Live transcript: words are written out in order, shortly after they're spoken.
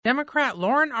Democrat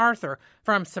Lauren Arthur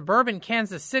from suburban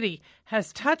Kansas City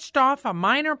has touched off a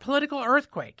minor political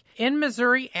earthquake in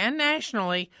Missouri and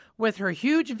nationally with her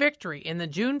huge victory in the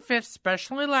June 5th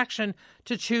special election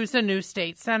to choose a new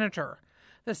state senator.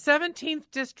 The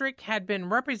 17th district had been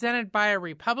represented by a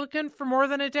Republican for more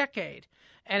than a decade,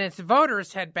 and its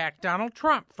voters had backed Donald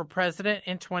Trump for president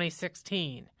in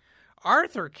 2016.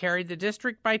 Arthur carried the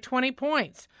district by 20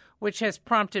 points, which has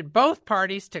prompted both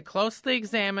parties to closely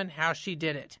examine how she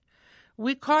did it.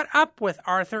 We caught up with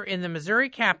Arthur in the Missouri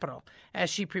Capitol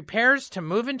as she prepares to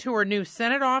move into her new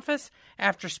Senate office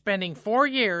after spending 4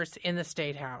 years in the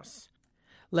State House.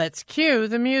 Let's cue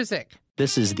the music.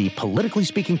 This is the Politically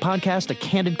Speaking podcast, a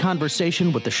candid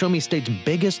conversation with the Show Me State's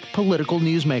biggest political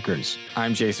newsmakers.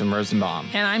 I'm Jason Rosenbaum.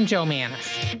 And I'm Joe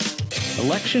Manis.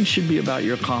 Elections should be about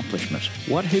your accomplishments.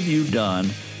 What have you done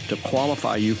to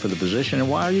qualify you for the position, and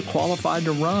why are you qualified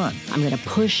to run? I'm going to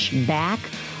push back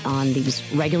on these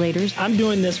regulators. I'm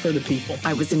doing this for the people.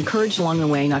 I was encouraged along the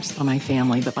way, not just by my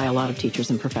family, but by a lot of teachers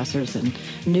and professors, and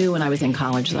knew when I was in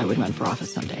college that I would run for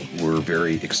office someday. We're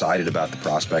very excited about the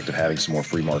prospect of having some more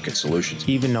free market solutions.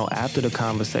 Even though after the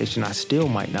conversation, I still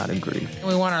might not agree.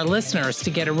 We want our listeners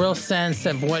to get a real sense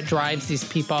of what drives these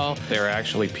people. They're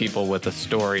actually people with a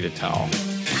story to tell.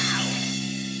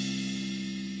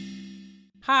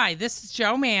 Hi, this is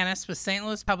Joe Manis with St.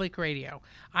 Louis Public Radio.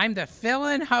 I'm the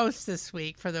fill-in host this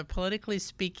week for the Politically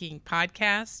Speaking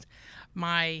podcast.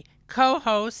 My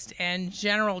co-host and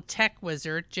general tech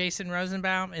wizard, Jason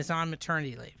Rosenbaum, is on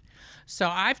maternity leave. So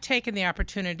I've taken the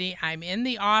opportunity, I'm in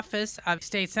the office of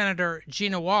State Senator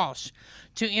Gina Walsh,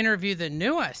 to interview the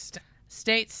newest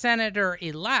state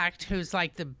senator-elect who's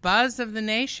like the buzz of the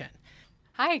nation.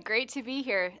 Hi, great to be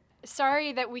here.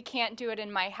 Sorry that we can't do it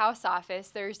in my house office.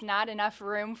 There's not enough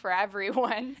room for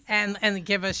everyone. And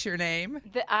give us your name.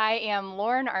 I am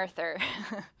Lauren Arthur.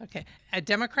 Okay. A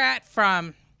Democrat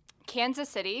from Kansas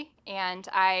City, and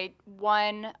I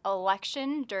won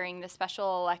election during the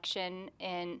special election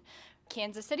in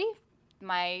Kansas City.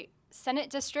 My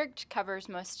Senate district covers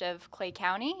most of Clay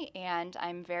County, and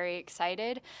I'm very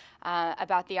excited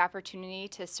about the opportunity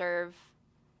to serve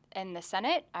in the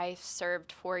Senate. I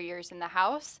served 4 years in the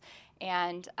House,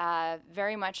 and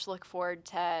very much look forward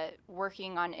to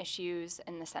working on issues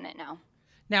in the Senate now.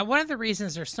 Now, one of the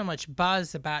reasons there's so much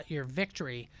buzz about your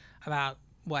victory about,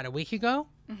 a week ago,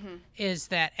 is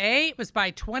that, A, it was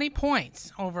by 20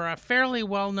 points over a fairly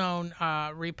well-known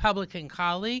Republican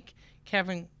colleague,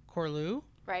 Kevin Corlew.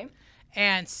 Right.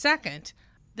 And second,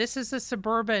 this is a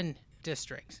suburban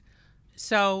district.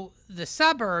 So the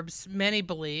suburbs, many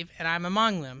believe, and I'm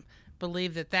among them,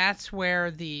 believe that that's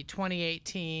where the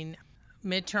 2018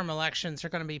 midterm elections are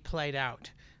going to be played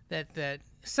out, that the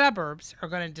suburbs are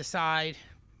going to decide,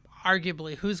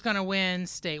 arguably, who's going to win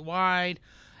statewide,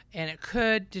 and it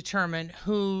could determine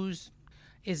who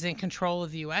is in control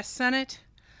of the U.S. Senate.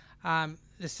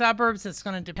 The suburbs, it's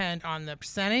going to depend on the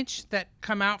percentage that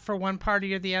come out for one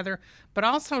party or the other, but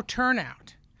also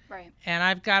turnout. Right. And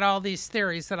I've got all these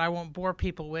theories that I won't bore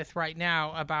people with right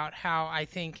now about how I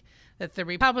think that the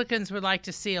Republicans would like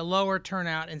to see a lower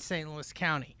turnout in St. Louis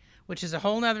County, which is a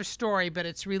whole other story, but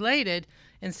it's related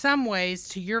in some ways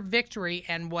to your victory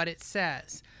and what it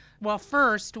says. Well,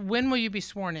 first, when will you be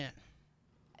sworn in?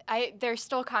 There's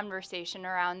still conversation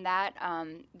around that.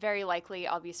 Very likely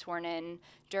I'll be sworn in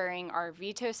during our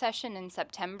veto session in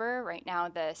September. Right now,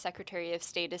 the Secretary of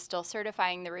State is still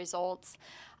certifying the results,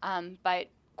 but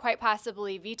quite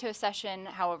possibly veto session.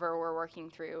 However, we're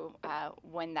working through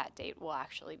when that date will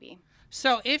actually be.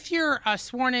 So if you're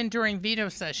sworn in during veto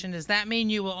session, does that mean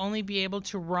you will only be able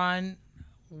to run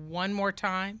one more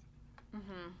time?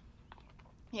 Mm-hmm.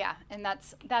 Yeah, and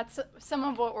that's some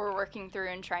of what we're working through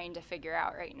and trying to figure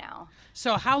out right now.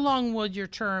 So how long will your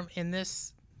term in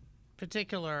this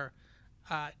particular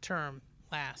term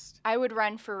last? I would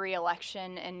run for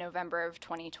re-election in November of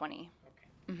 2020. Okay.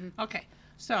 Mm-hmm. Okay.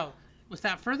 So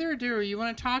without further ado, you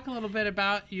want to talk a little bit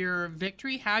about your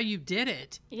victory, how you did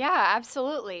it? Yeah,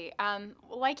 absolutely.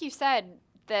 Like you said,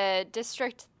 the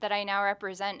district that I now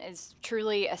represent is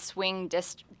truly a swing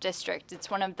district. It's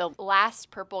one of the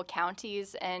last purple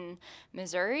counties in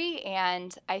Missouri,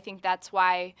 and I think that's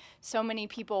why so many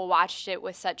people watched it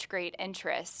with such great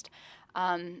interest.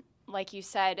 Like you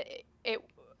said, it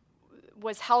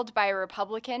was held by a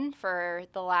Republican for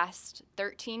the last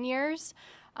 13 years,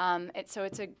 so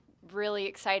it's a really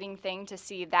exciting thing to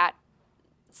see that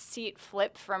seat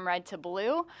flip from red to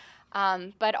blue.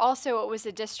 But also it was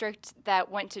a district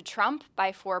that went to Trump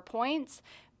by 4 points,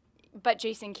 but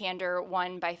Jason Kander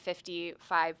won by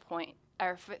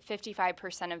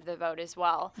 55% of the vote as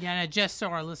well. Yeah, and just so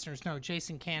our listeners know,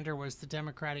 Jason Kander was the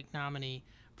Democratic nominee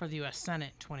for the U.S.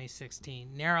 Senate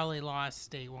 2016, narrowly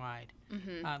lost statewide.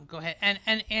 Go ahead.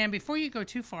 And before you go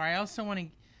too far, I also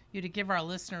want you to give our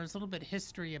listeners a little bit of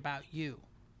history about you.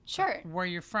 Sure. Where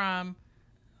you're from,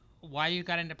 why you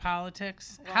got into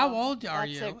politics. Well, how old are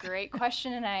you? That's a great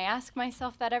question, and I ask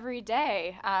myself that every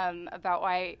day about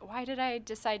why did I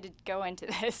decide to go into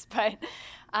this. But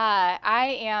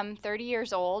I am 30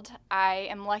 years old. I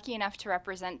am lucky enough to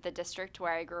represent the district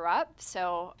where I grew up.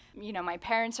 So, my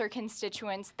parents are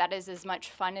constituents. That is as much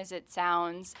fun as it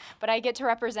sounds. But I get to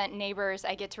represent neighbors.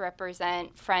 I get to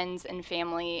represent friends and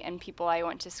family and people I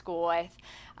went to school with.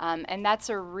 And that's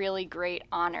a really great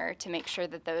honor to make sure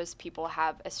that those people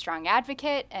have a strong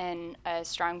advocate and a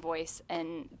strong voice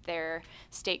in their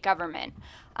state government.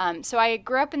 So I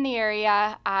grew up in the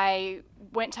area. I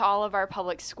went to all of our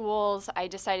public schools. I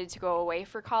decided to go away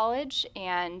for college.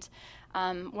 And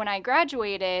when I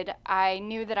graduated, I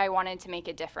knew that I wanted to make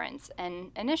a difference.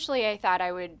 And initially, I thought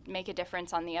I would make a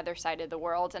difference on the other side of the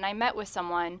world. And I met with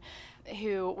someone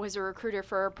who was a recruiter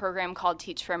for a program called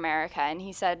Teach for America. And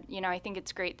he said, I think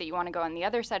it's great that you want to go on the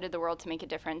other side of the world to make a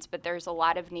difference, but there's a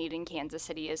lot of need in Kansas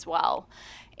City as well.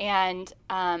 And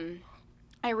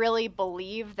I really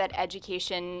believe that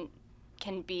education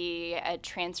can be a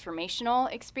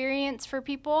transformational experience for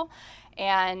people.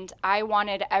 And I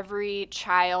wanted every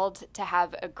child to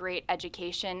have a great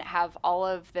education, have all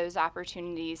of those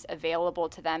opportunities available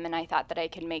to them. And I thought that I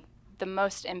could make the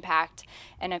most impact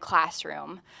in a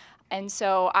classroom. And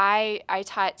so I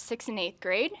taught 6th and 8th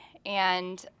grade,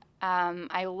 and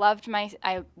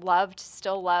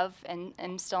still love, and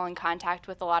am still in contact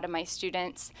with a lot of my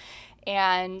students.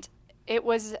 And it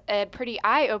was a pretty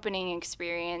eye-opening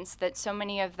experience that so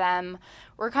many of them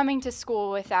were coming to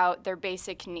school without their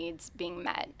basic needs being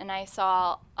met. And I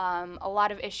saw a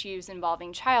lot of issues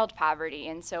involving child poverty.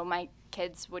 And so my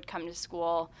kids would come to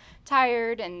school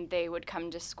tired, and they would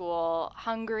come to school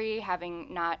hungry,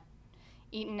 having not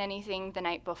eaten anything the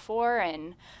night before.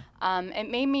 And it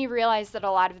made me realize that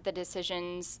a lot of the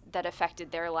decisions that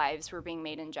affected their lives were being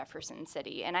made in Jefferson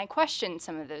City. And I questioned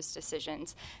some of those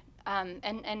decisions.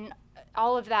 And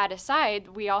all of that aside,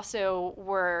 we also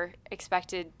were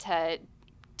expected to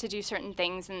do certain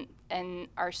things in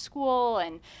our school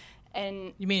and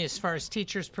You mean as far as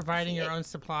teachers providing your own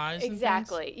supplies?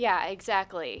 Exactly. Yeah,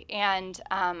 exactly. And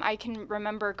I can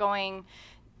remember going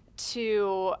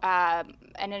to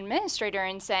an administrator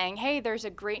and saying, hey, there's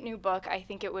a great new book. I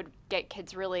think it would get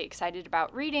kids really excited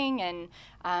about reading, and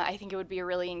I think it would be a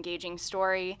really engaging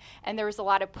story. And there was a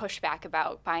lot of pushback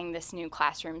about buying this new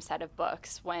classroom set of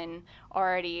books when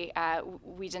already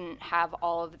we didn't have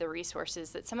all of the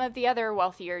resources that some of the other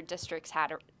wealthier districts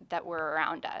had that were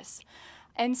around us.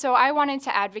 And so I wanted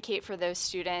to advocate for those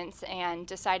students and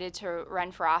decided to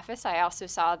run for office. I also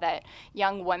saw that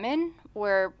young women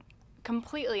were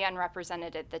completely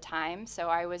unrepresented at the time. So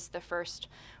I was the first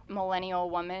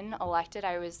millennial woman elected.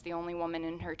 I was the only woman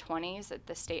in her 20s at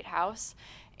the State House.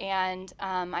 And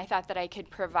I thought that I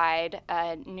could provide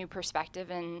a new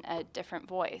perspective and a different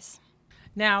voice.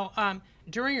 Now,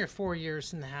 during your 4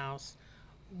 years in the House,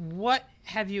 what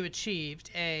have you achieved,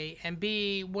 A, and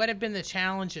B, what have been the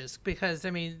challenges? Because,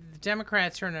 I mean, the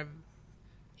Democrats are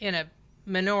in a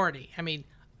minority. I mean,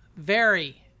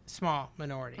 very small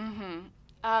minority. Mm-hmm.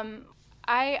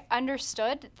 I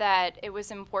understood that it was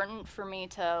important for me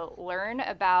to learn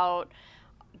about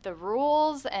the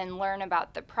rules and learn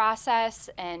about the process.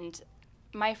 And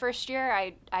my first year,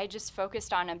 I just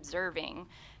focused on observing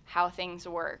how things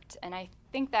worked. And I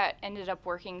think that ended up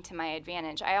working to my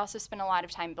advantage. I also spent a lot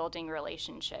of time building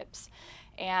relationships.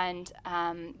 And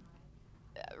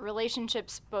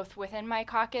relationships both within my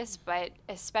caucus, but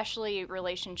especially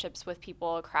relationships with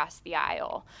people across the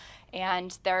aisle.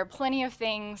 And there are plenty of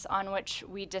things on which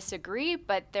we disagree,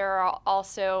 but there are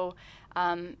also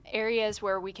areas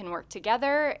where we can work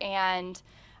together. And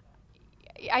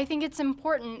I think it's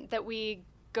important that we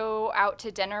go out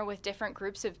to dinner with different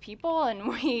groups of people and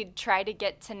we try to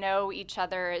get to know each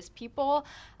other as people,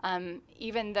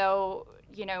 even though,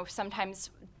 sometimes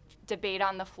debate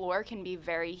on the floor can be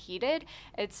very heated.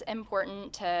 It's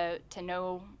important to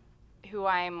know who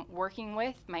I'm working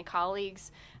with, my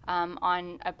colleagues,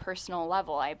 on a personal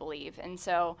level, I believe. And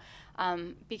so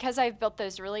because I've built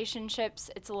those relationships,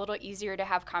 it's a little easier to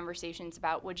have conversations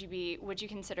about would you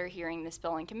consider hearing this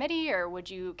bill in committee, or would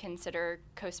you consider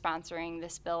co-sponsoring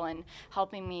this bill and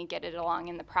helping me get it along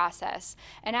in the process?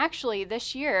 And actually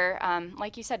this year,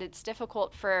 like you said, it's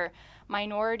difficult for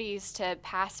minorities to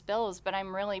pass bills, but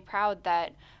I'm really proud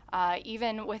that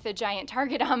even with a giant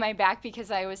target on my back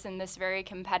because I was in this very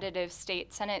competitive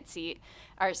state Senate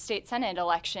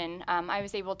election, I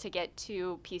was able to get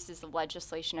 2 pieces of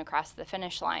legislation across the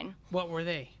finish line. What were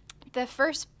they? The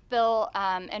first bill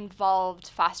involved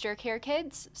foster care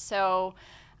kids. So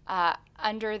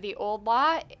under the old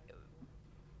law,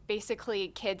 basically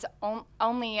kids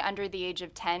only under the age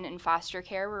of 10 in foster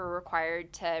care were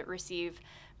required to receive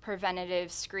preventative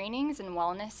screenings and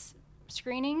wellness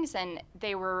screenings, and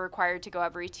they were required to go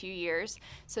every 2 years.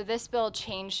 So this bill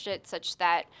changed it such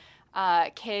that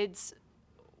kids,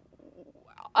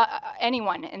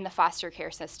 anyone in the foster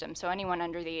care system, so anyone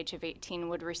under the age of 18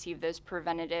 would receive those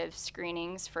preventative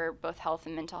screenings for both health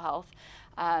and mental health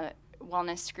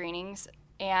wellness screenings.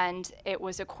 And it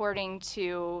was according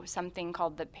to something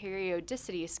called the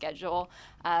periodicity schedule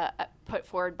put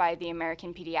forward by the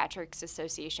American Pediatrics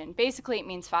Association. Basically, it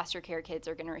means foster care kids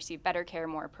are going to receive better care,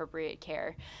 more appropriate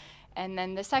care. And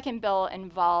then the second bill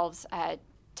involves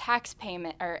tax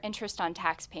payment or interest on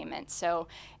tax payments. So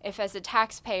if as a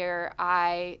taxpayer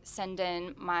I send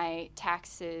in my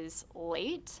taxes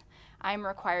late, I'm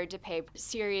required to pay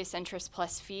serious interest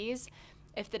plus fees.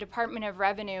 If the Department of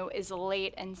Revenue is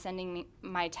late in sending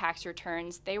my tax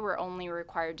returns, they were only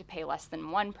required to pay less than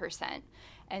 1%.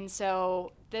 And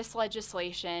so this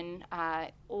legislation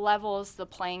levels the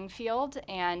playing field,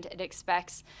 and it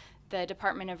expects the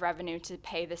Department of Revenue to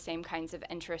pay the same kinds of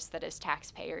interest that as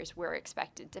taxpayers we're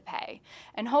expected to pay.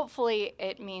 And hopefully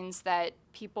it means that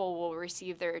people will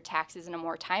receive their taxes in a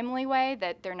more timely way,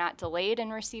 that they're not delayed in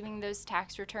receiving those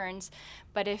tax returns.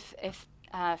 But if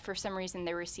for some reason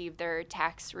they receive their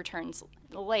tax returns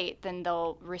late, then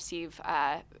they'll receive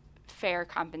fair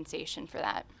compensation for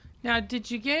that. Now,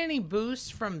 did you get any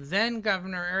boost from then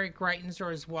Governor Eric Greitens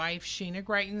or his wife, Sheena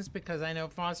Greitens? Because I know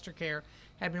foster care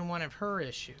had been one of her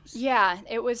issues. Yeah,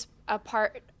 it was a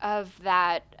part of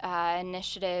that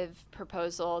initiative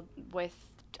proposal with,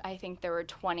 I think there were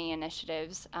 20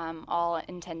 initiatives, all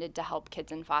intended to help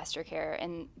kids in foster care,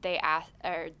 and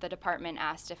the department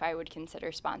asked if I would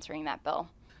consider sponsoring that bill.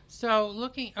 So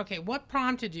what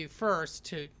prompted you first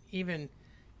to even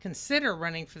consider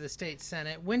running for the state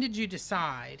Senate? When did you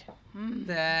decide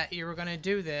that you were going to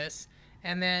do this?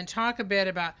 And then talk a bit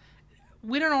about,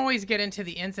 we don't always get into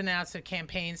the ins and outs of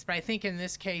campaigns, but I think in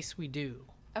this case we do.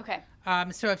 Okay.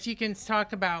 So if you can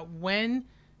talk about when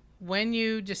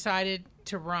you decided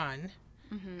to run,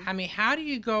 I mean, how do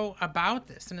you go about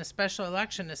this in a special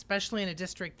election, especially in a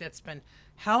district that's been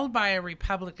held by a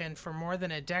Republican for more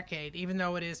than a decade, even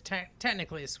though it is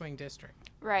technically a swing district?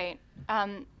 Right.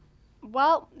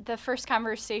 Well, the first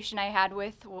conversation I had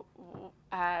with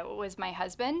was my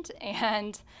husband,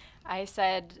 and I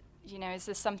said, is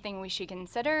this something we should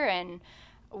consider? And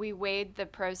we weighed the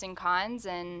pros and cons,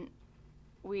 and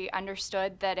we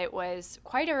understood that it was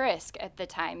quite a risk at the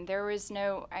time. There was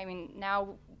now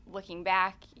looking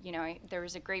back, there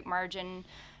was a great margin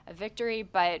of victory,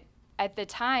 but at the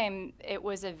time, it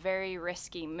was a very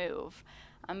risky move.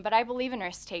 But I believe in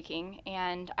risk-taking,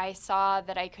 and I saw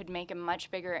that I could make a much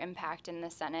bigger impact in the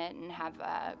Senate and have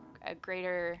a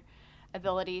greater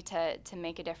ability to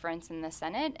make a difference in the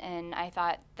Senate, and I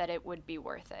thought that it would be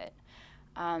worth it.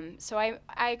 So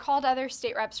I called other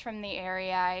state reps from the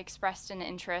area. I expressed an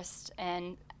interest,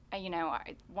 and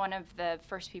one of the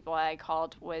first people I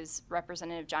called was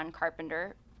Representative John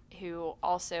Carpenter, who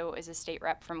also is a state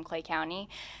rep from Clay County.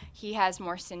 He has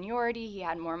more seniority. He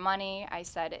had more money. I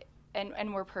said,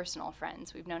 and we're personal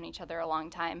friends. We've known each other a long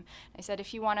time. I said,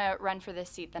 if you want to run for this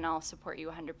seat, then I'll support you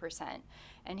 100%.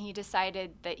 And he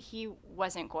decided that he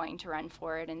wasn't going to run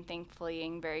for it, and thankfully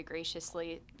and very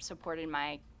graciously supported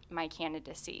my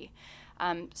candidacy.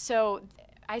 So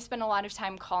I spent a lot of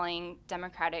time calling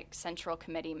Democratic Central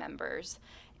Committee members,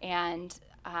 and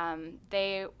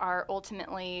they are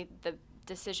ultimately the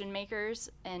decision makers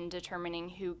in determining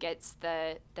who gets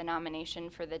the nomination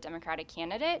for the Democratic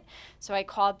candidate. So I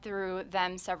called through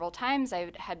them several times.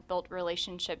 I had built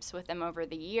relationships with them over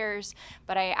the years,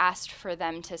 but I asked for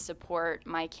them to support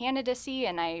my candidacy,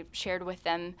 and I shared with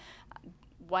them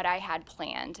what I had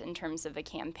planned in terms of a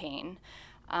campaign.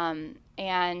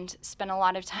 And spent a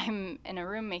lot of time in a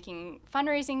room making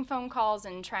fundraising phone calls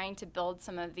and trying to build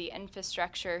some of the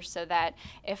infrastructure so that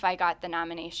if I got the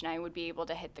nomination, I would be able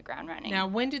to hit the ground running. Now,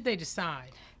 when did they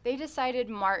decide? They decided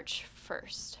March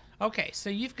 1st. Okay, so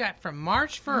you've got from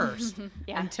March 1st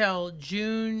until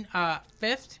June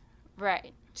 5th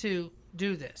right. to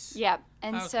do this. Yep.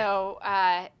 And so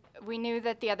we knew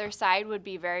that the other side would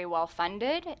be very well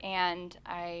funded, and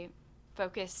I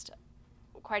focused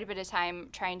quite a bit of time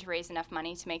trying to raise enough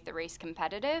money to make the race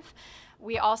competitive.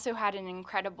 We also had an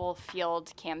incredible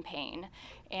field campaign,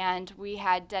 and we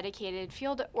had dedicated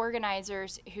field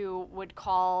organizers who would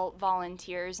call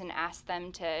volunteers and ask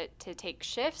them to take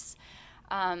shifts.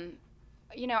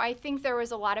 I think there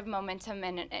was a lot of momentum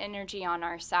and energy on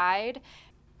our side,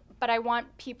 but I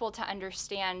want people to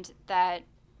understand that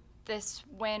this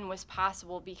win was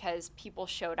possible because people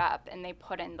showed up and they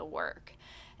put in the work.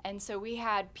 And so we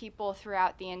had people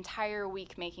throughout the entire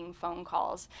week making phone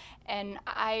calls. And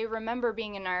I remember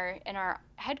being in our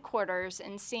headquarters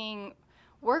and seeing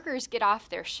workers get off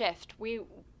their shift.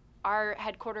 Our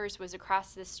headquarters was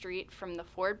across the street from the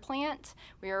Ford plant.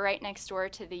 We were right next door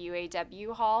to the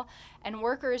UAW hall, and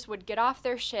workers would get off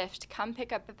their shift, come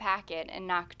pick up a packet, and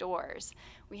knock doors.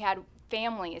 We had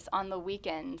families on the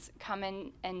weekends come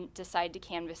in and decide to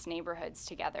canvass neighborhoods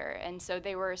together. And so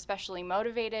they were especially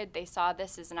motivated. They saw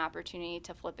this as an opportunity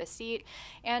to flip a seat.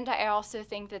 And I also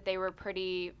think that they were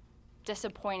pretty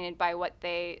disappointed by what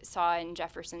they saw in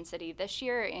Jefferson City this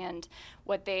year and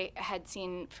what they had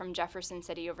seen from Jefferson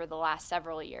City over the last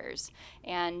several years.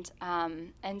 And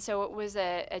so it was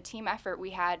a team effort. We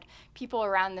had people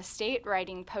around the state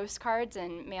writing postcards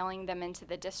and mailing them into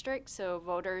the district so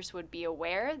voters would be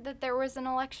aware that there was an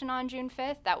election on June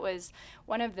 5th. That was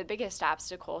one of the biggest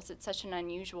obstacles. It's such an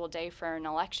unusual day for an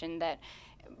election that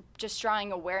just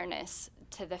drawing awareness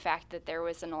to the fact that there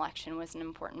was an election was an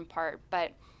important part.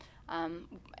 But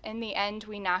in the end,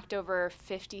 we knocked over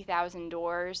 50,000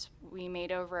 doors. We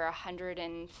made over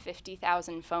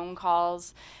 150,000 phone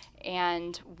calls,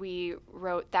 and we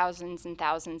wrote thousands and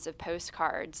thousands of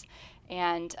postcards.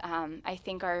 And I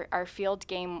think our field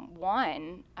game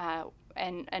won,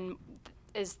 and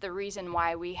is the reason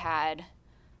why we had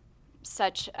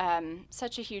such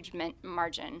a huge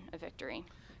margin of victory.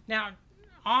 Now,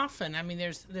 often,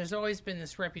 there's always been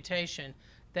this reputation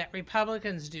that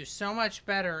Republicans do so much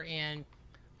better in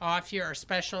off-year or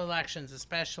special elections,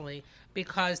 especially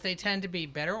because they tend to be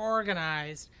better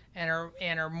organized and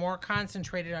are more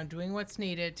concentrated on doing what's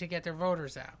needed to get their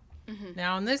voters out. Mm-hmm.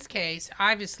 Now, in this case,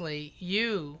 obviously,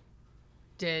 you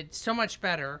did so much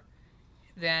better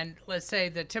than, let's say,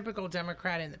 the typical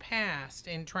Democrat in the past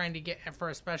in trying to get for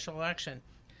a special election.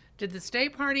 Did the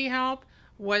state party help?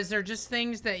 Was there just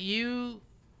things that you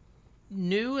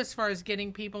knew as far as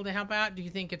getting people to help out? Do you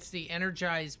think it's the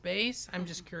energized base? I'm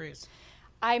just curious.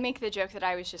 I make the joke that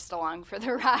I was just along for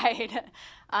the ride.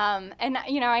 And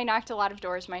I knocked a lot of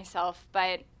doors myself,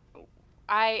 but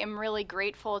I am really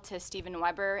grateful to Stephen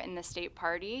Weber and the state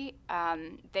party.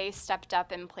 They stepped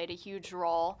up and played a huge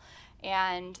role.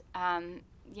 And,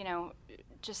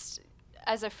 just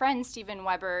as a friend, Stephen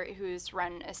Weber, who's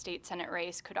run a state Senate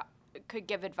race, could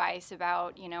give advice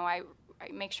about, I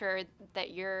make sure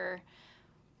that you're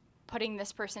putting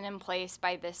this person in place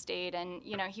by this date, and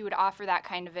he would offer that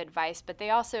kind of advice. But they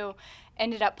also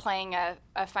ended up playing a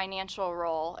financial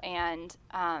role, and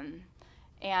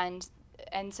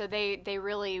so they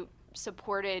really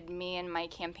supported me and my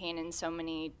campaign in so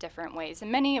many different ways, and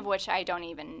many of which I don't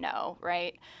even know,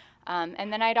 right?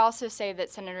 And then I'd also say that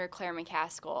Senator Claire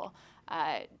McCaskill,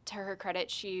 to her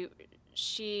credit,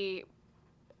 she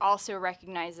also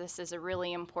recognized this as a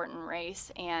really important race,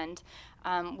 and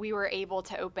we were able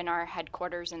to open our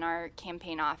headquarters in our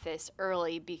campaign office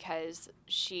early because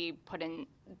she put in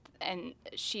and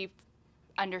she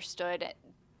understood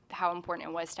how important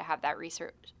it was to have that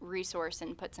resource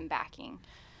and put some backing.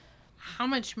 How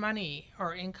much money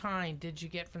or in-kind did you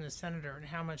get from the senator, and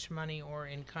how much money or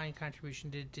in-kind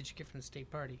contribution did you get from the state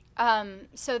party?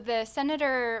 So the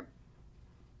senator,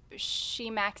 she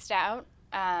maxed out.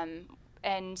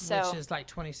 And so, which is like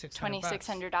 $2,600.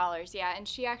 $2,600, yeah. And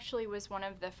she actually was one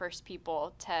of the first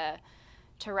people to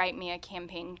write me a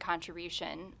campaign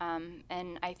contribution.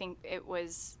 And I think it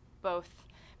was both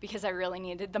because I really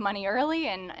needed the money early,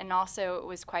 and also it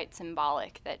was quite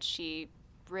symbolic that she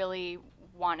really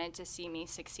wanted to see me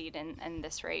succeed in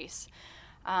this race.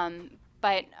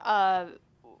 But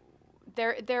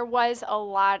there was a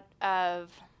lot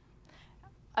of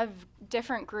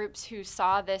different groups who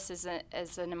saw this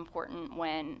as an important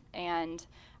win, and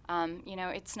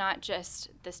it's not just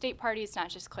the state party, it's not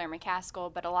just Claire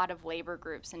McCaskill, but a lot of labor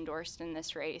groups endorsed in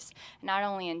this race. Not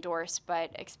only endorsed,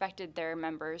 but expected their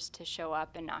members to show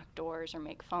up and knock doors or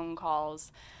make phone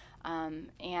calls,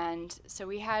 and so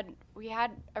we had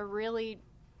a really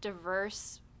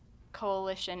diverse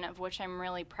coalition, of which I'm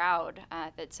really proud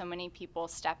that so many people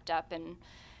stepped up and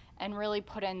really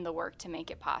put in the work to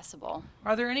make it possible.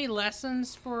 Are there any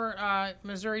lessons for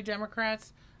Missouri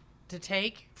Democrats to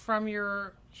take from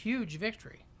your huge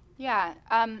victory? Yeah,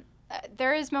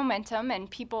 there is momentum, and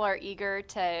people are eager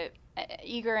to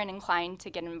eager and inclined to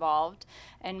get involved,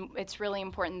 and it's really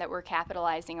important that we're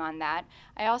capitalizing on that.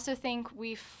 I also think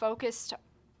we focused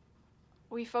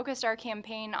our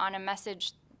campaign on a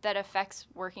message that affects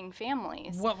working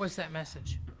families. What was that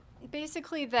message?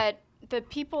 Basically that the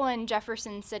people in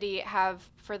Jefferson City have,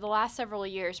 for the last several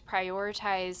years,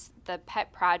 prioritized the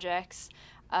pet projects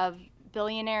of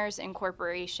billionaires and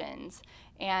corporations,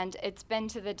 and it's been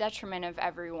to the detriment of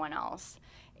everyone else.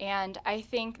 And I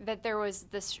think that there was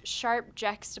this sharp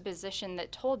juxtaposition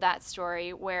that told that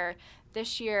story, where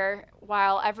this year,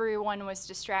 while everyone was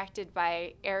distracted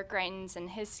by Eric Greitens and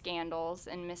his scandals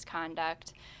and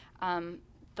misconduct,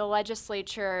 the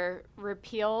legislature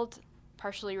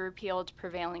partially repealed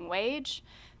prevailing wage,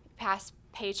 passed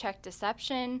paycheck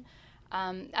deception,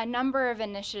 a number of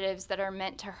initiatives that are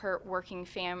meant to hurt working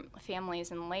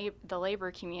families and the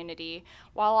labor community,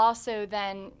 while also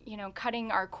then,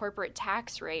 cutting our corporate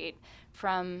tax rate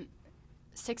from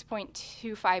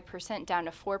 6.25% down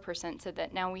to 4%, so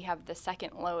that now we have the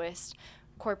second lowest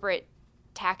corporate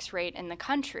tax rate in the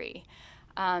country.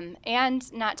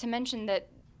 And not to mention that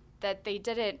they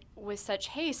did it with such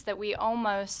haste that we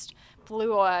almost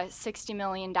blew a $60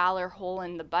 million hole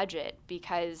in the budget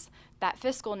because that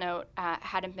fiscal note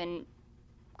hadn't been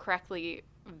correctly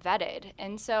vetted.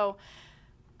 And so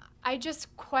I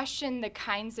just question the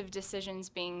kinds of decisions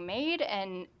being made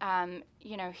and,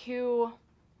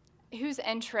 whose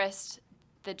interest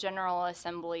the General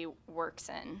Assembly works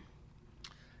in.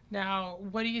 Now,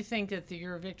 what do you think that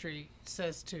your victory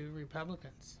says to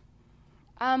Republicans?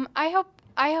 I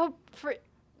hope for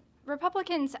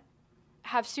Republicans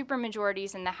have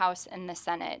supermajorities in the House and the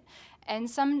Senate, and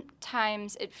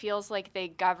sometimes it feels like they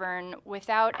govern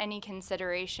without any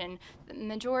consideration. The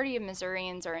majority of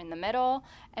Missourians are in the middle,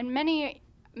 and many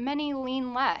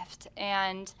lean left.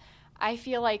 And I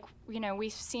feel like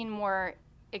we've seen more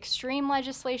extreme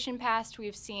legislation passed.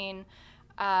 We've seen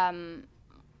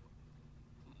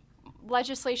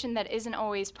legislation that isn't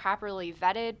always properly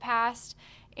vetted passed.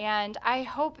 And I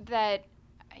hope that,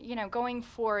 going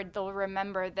forward, they'll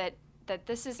remember that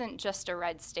this isn't just a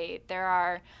red state. There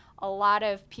are a lot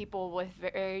of people with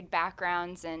varied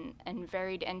backgrounds and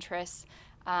varied interests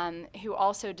who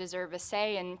also deserve a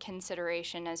say and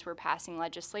consideration as we're passing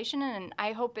legislation. And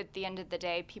I hope at the end of the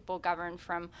day, people govern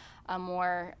from a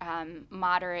more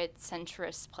moderate,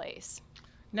 centrist place.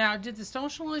 Now, did the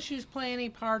social issues play any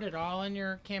part at all in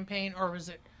your campaign, or was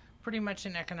it pretty much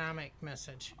an economic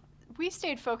message? We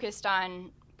stayed focused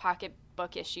on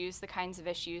pocketbook issues, the kinds of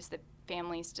issues that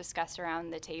families discuss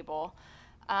around the table.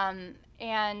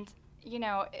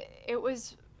 It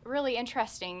was really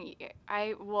interesting.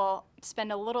 I will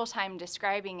spend a little time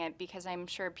describing it because I'm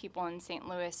sure people in St.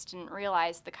 Louis didn't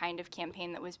realize the kind of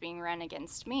campaign that was being run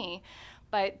against me.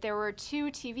 But there were 2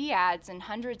 TV ads and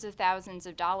hundreds of thousands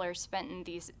of dollars spent in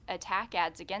these attack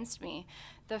ads against me.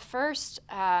 The first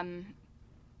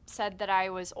said that I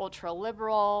was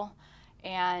ultra-liberal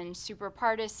and super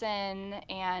partisan,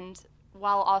 and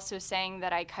while also saying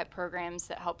that I cut programs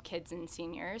that help kids and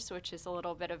seniors, which is a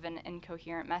little bit of an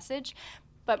incoherent message.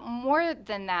 But more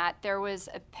than that, there was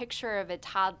a picture of a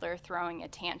toddler throwing a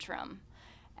tantrum,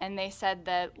 and they said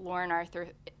that Lauren Arthur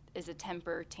is a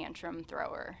temper tantrum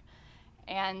thrower.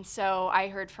 And so I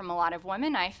heard from a lot of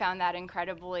women. I found that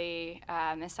incredibly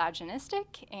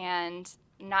misogynistic and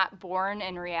not born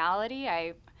in reality.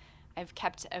 I've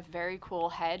kept a very cool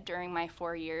head during my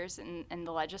 4 years in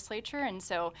the legislature, and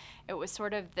so it was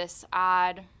sort of this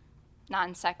odd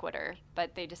non sequitur,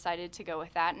 but they decided to go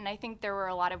with that, and I think there were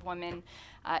a lot of women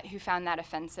who found that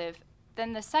offensive.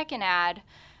 Then the second ad,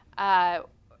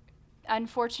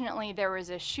 unfortunately, there was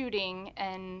a shooting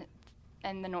in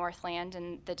the Northland,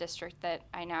 in the district that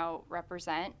I now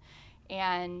represent,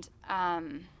 and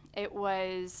it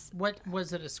was... What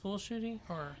was it, a school shooting,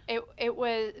 or? It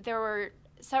was, there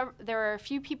were a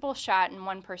few people shot and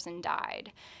one person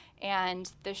died, and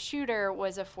the shooter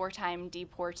was a 4-time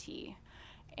deportee,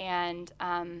 and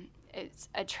it's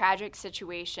a tragic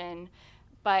situation,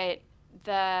 but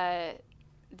the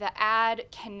ad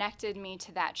connected me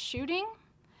to that shooting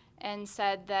and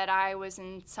said that I was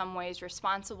in some ways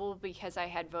responsible because I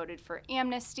had voted for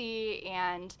amnesty,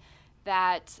 and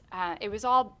that it was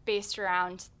all based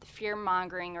around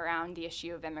fear-mongering around the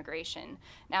issue of immigration.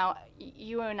 Now,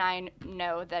 you and I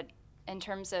know that in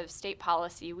terms of state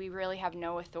policy, we really have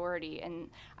no authority, and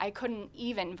I couldn't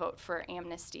even vote for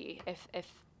amnesty if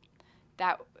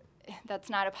that's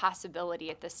not a possibility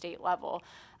at the state level.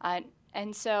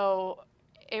 And so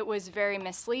it was very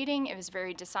misleading, it was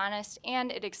very dishonest,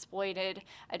 and it exploited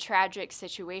a tragic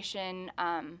situation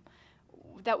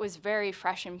that was very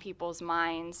fresh in people's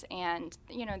minds. And,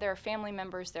 there are family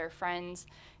members, there are friends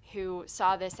who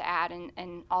saw this ad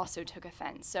and also took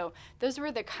offense. So those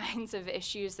were the kinds of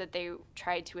issues that they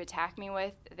tried to attack me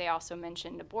with. They also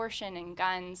mentioned abortion and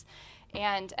guns.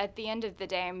 And at the end of the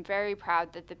day, I'm very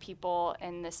proud that the people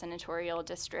in the senatorial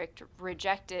district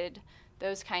rejected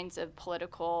those kinds of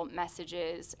political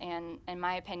messages and, in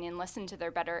my opinion, listened to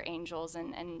their better angels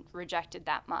and rejected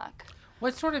that muck.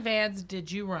 What sort of ads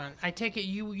did you run? I take it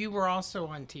you were also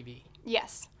on TV.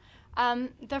 Yes.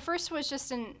 The first was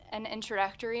just an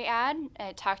introductory ad.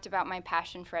 It talked about my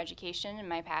passion for education and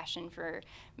my passion for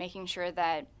making sure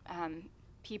that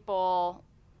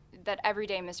that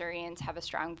everyday Missourians have a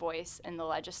strong voice in the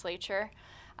legislature.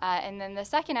 And then the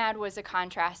second ad was a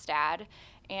contrast ad,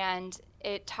 and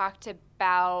it talked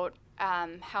about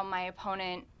how my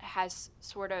opponent has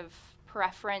sort of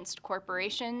preferenced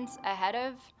corporations ahead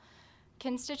of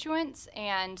constituents,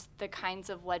 and the kinds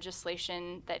of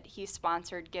legislation that he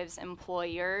sponsored gives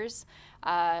employers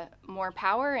more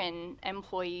power and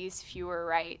employees fewer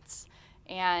rights.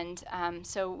 And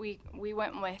so we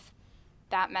went with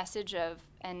that message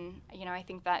and I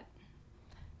think that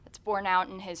it's borne out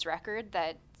in his record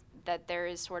that there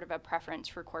is sort of a preference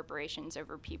for corporations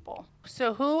over people.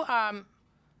 So who,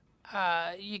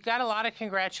 you got a lot of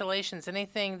congratulations.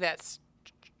 Anything that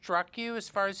struck you as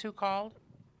far as who called?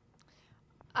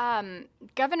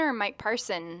 Governor Mike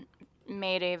Parson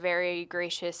made a very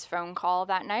gracious phone call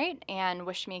that night and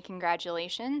wished me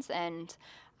congratulations, and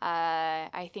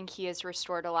I think he has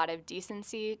restored a lot of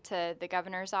decency to the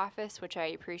governor's office, which I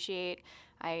appreciate.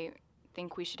 I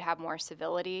think we should have more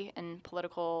civility in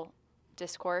political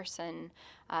discourse, and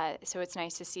so it's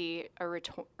nice to see a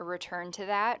return to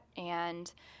that.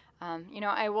 And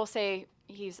I will say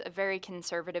he's a very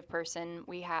conservative person.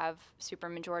 We have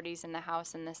supermajorities in the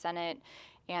House and the Senate,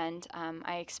 and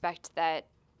I expect that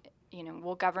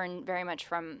we'll govern very much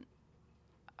from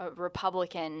a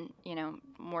Republican,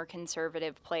 more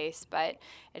conservative place. But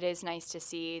it is nice to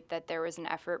see that there was an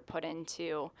effort put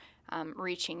into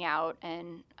reaching out,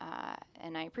 and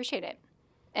I appreciate it.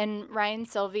 And Ryan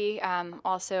Silvey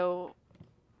also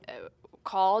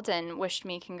called and wished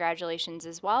me congratulations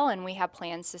as well, and we have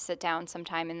plans to sit down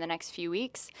sometime in the next few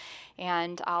weeks,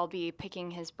 and I'll be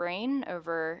picking his brain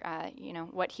over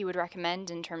what he would recommend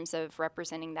in terms of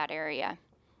representing that area.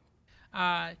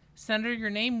 Senator, your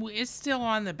name is still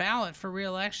on the ballot for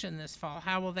re-election this fall.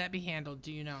 How will that be handled?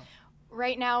 Do you know?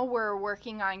 Right now we're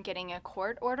working on getting a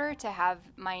court order to have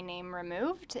my name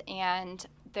removed, and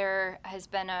there has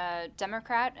been a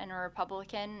Democrat and a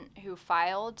Republican who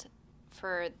filed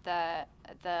for the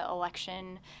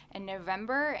election in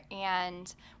November,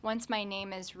 and once my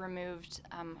name is removed,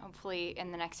 hopefully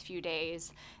in the next few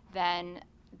days, then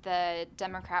the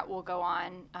Democrat will go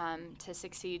on to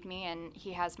succeed me, and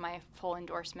he has my full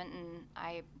endorsement, and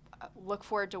I look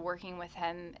forward to working with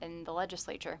him in the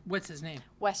legislature. What's his name?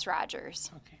 Wes Rogers.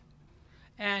 Okay.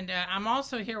 And I'm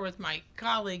also here with my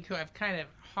colleague, who I've kind of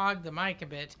hogged the mic a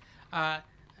bit,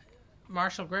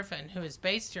 Marshall Griffin, who is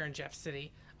based here in Jeff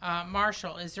City.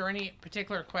 Marshall, is there any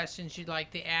particular questions you'd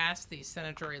like to ask the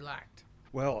senator-elect?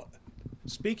 Well,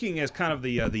 speaking as kind of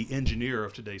the engineer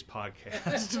of today's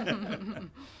podcast,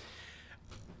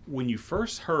 when you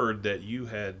first heard that you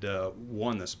had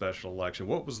won the special election,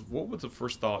 what was the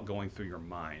first thought going through your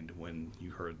mind when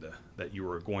you heard that you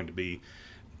were going to be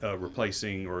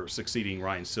replacing or succeeding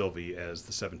Ryan Silvey as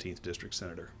the 17th District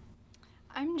Senator?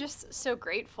 I'm just so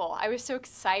grateful. I was so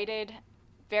excited,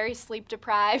 very sleep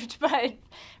deprived, but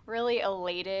really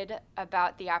elated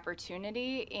about the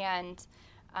opportunity. And,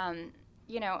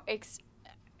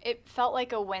 it felt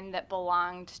like a win that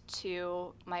belonged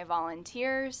to my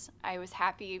volunteers. I was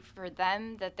happy for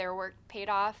them that their work paid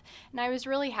off. And I was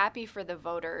really happy for the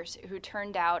voters who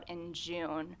turned out in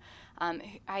June.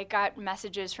 I got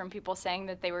messages from people saying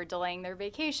that they were delaying their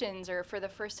vacations, or for the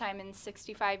first time in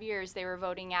 65 years, they were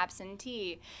voting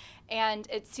absentee. And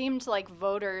it seemed like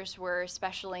voters were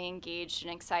especially engaged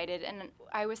and excited, and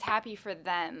I was happy for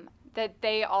them that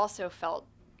they also felt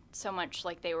so much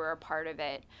like they were a part of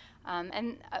it.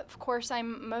 And of course,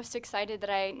 I'm most excited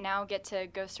that I now get to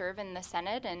go serve in the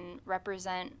Senate and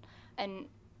represent an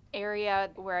area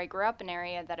where I grew up, an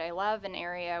area that I love, an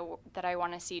area that I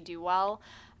want to see do well.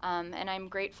 And I'm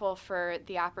grateful for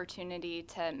the opportunity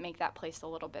to make that place a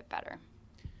little bit better.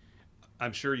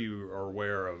 I'm sure you are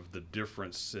aware of the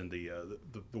difference in the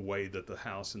way that the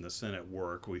House and the Senate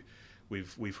work.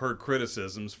 We've heard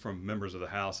criticisms from members of the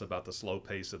House about the slow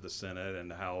pace of the Senate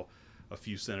and how a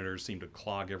few senators seem to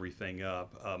clog everything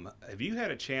up. Have you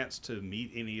had a chance to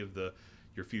meet any of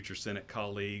your future Senate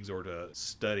colleagues or to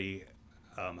study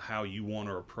how you want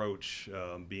to approach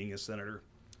being a senator?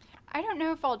 I don't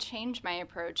know if I'll change my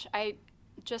approach.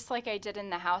 Just like I did in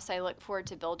the House, I look forward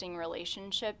to building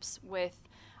relationships with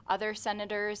other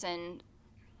senators and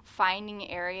finding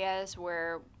areas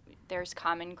where there's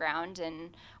common ground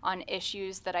and on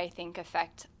issues that I think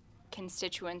affect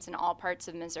constituents in all parts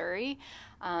of Missouri.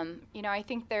 I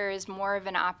think there is more of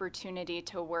an opportunity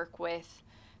to work with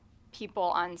people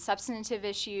on substantive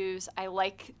issues. I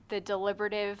like the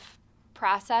deliberative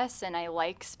process, and I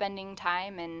like spending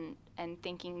time and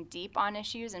thinking deep on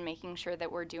issues and making sure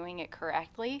that we're doing it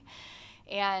correctly.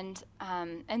 And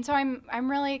so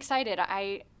I'm really excited.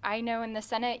 I know in the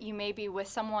Senate you may be with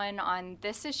someone on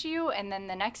this issue, and then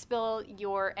the next bill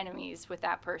you're enemies with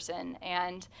that person.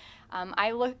 And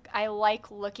I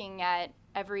like looking at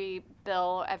every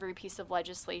bill, every piece of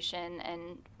legislation,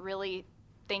 and really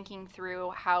thinking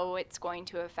through how it's going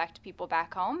to affect people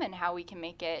back home and how we can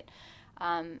make it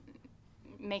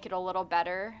a little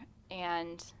better.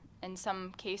 And in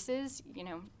some cases,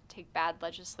 take bad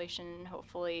legislation and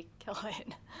hopefully kill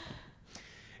it.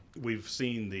 We've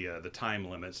seen the time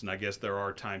limits, and I guess there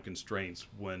are time constraints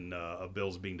when a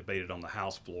bill's being debated on the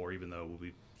House floor, even though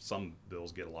some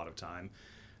bills get a lot of time.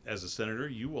 As a senator,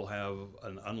 you will have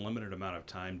an unlimited amount of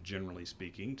time, generally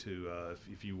speaking, to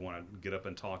if you want to get up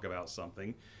and talk about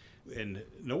something. And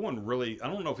I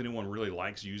don't know if anyone really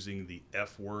likes using the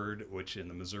F word, which in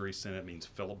the Missouri Senate means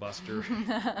filibuster.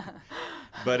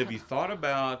 But if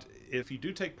you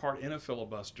do take part in a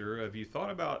filibuster, have you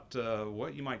thought about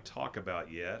what you might talk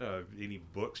about yet? Any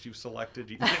books you've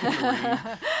selected you might want to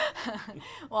read?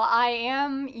 Well, I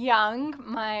am young,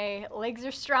 my legs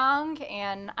are strong,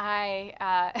 and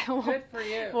I Good for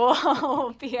you.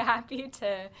 will be happy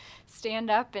to stand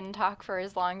up and talk for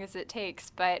as long as it takes.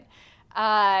 But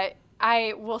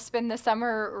I will spend the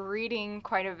summer reading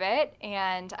quite a bit,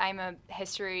 and I'm a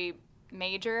history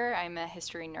major. I'm a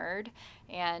history nerd,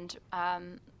 and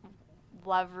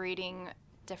love reading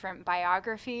different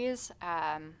biographies.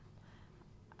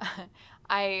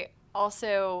 I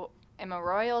also am a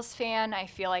Royals fan. I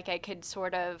feel like I can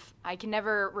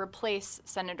never replace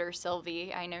Senator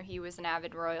Sylvie. I know he was an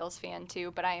avid Royals fan too,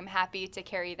 but I am happy to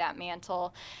carry that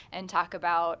mantle and talk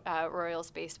about Royals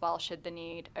baseball should the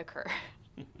need occur.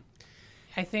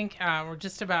 I think we're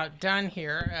just about done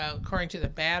here, according to the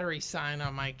battery sign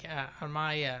on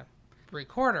my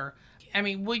recorder. I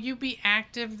mean, will you be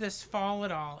active this fall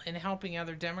at all in helping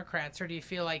other Democrats, or do you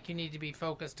feel like you need to be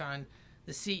focused on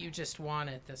the seat you just won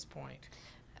at this point?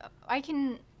 I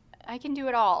can do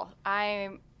it all.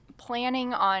 I'm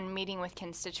planning on meeting with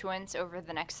constituents over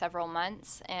the next several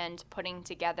months and putting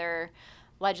together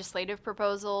legislative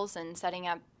proposals and setting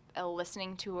up a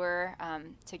listening tour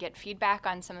to get feedback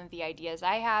on some of the ideas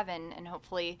I have, and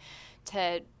hopefully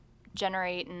to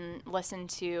generate and listen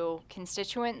to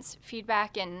constituents'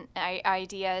 feedback and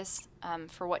ideas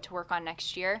for what to work on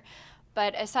next year.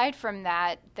 But aside from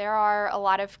that, there are a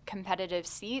lot of competitive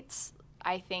seats.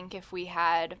 I think if we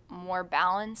had more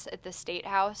balance at the State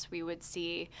House, we would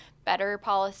see better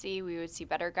policy, we would see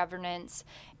better governance.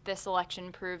 This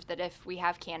election proved that if we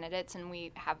have candidates, and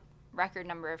we have record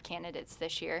number of candidates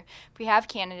this year, if we have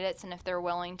candidates and if they're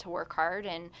willing to work hard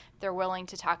and they're willing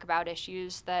to talk about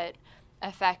issues that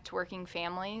affect working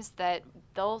families, that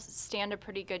they'll stand a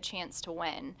pretty good chance to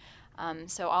win.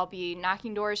 So I'll be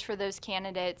knocking doors for those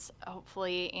candidates,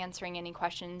 hopefully answering any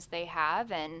questions they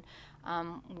have, and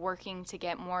working to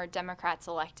get more Democrats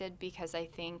elected, because I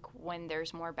think when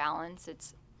there's more balance,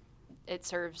 it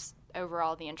serves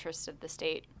overall the interests of the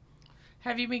state.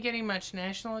 Have you been getting much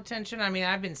national attention? I mean,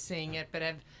 I've been seeing it, but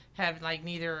have like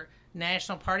neither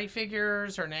national party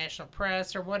figures or national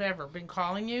press or whatever been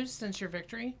calling you since your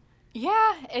victory?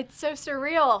 Yeah, it's so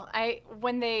surreal.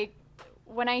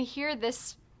 When I hear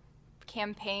this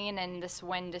campaign and this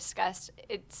win discussed,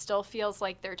 it still feels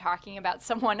like they're talking about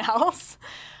someone else.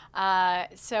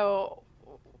 So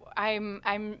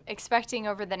I'm expecting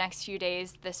over the next few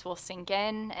days this will sink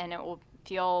in and it will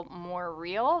feel more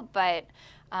real. But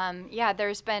yeah,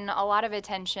 there's been a lot of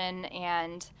attention,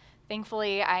 and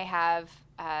thankfully I have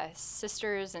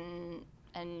sisters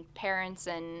and parents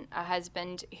and a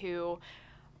husband who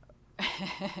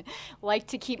like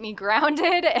to keep me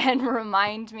grounded and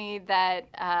remind me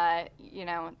that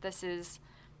this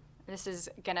is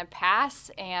gonna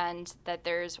pass, and that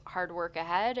there's hard work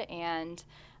ahead, and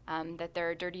that there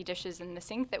are dirty dishes in the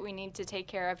sink that we need to take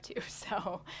care of too.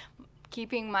 So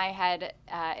keeping my head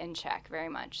in check, very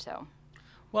much so.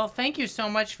 Well, thank you so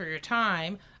much for your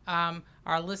time.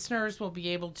 Our listeners will be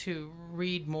able to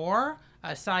read more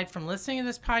aside from listening to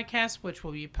this podcast, which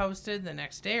will be posted the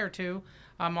next day or two,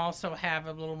 also have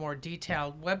a little more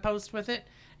detailed web post with it.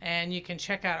 And you can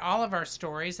check out all of our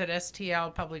stories at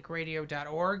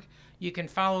stlpublicradio.org. You can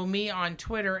follow me on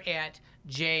Twitter at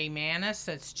jmannies.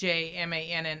 That's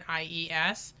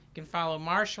JMANNIES. You can follow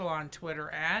Marshall on Twitter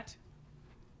at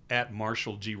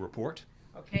Marshall G. Report.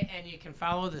 Okay, and you can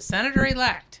follow the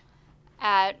Senator-elect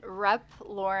at Rep.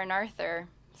 Lauren Arthur.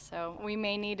 So we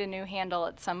may need a new handle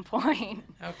at some point.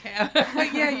 Okay.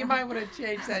 Yeah, you might want to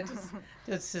change that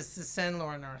just to send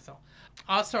Lauren Arthur.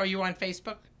 Also, are you on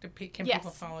Facebook? Can yes,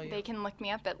 people follow you? They can look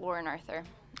me up at Lauren Arthur.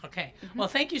 Okay. Well,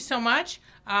 thank you so much.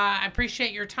 I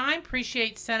appreciate your time.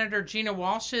 Appreciate Senator Gina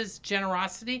Walsh's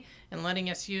generosity in letting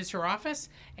us use her office.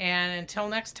 And until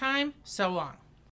next time, so long.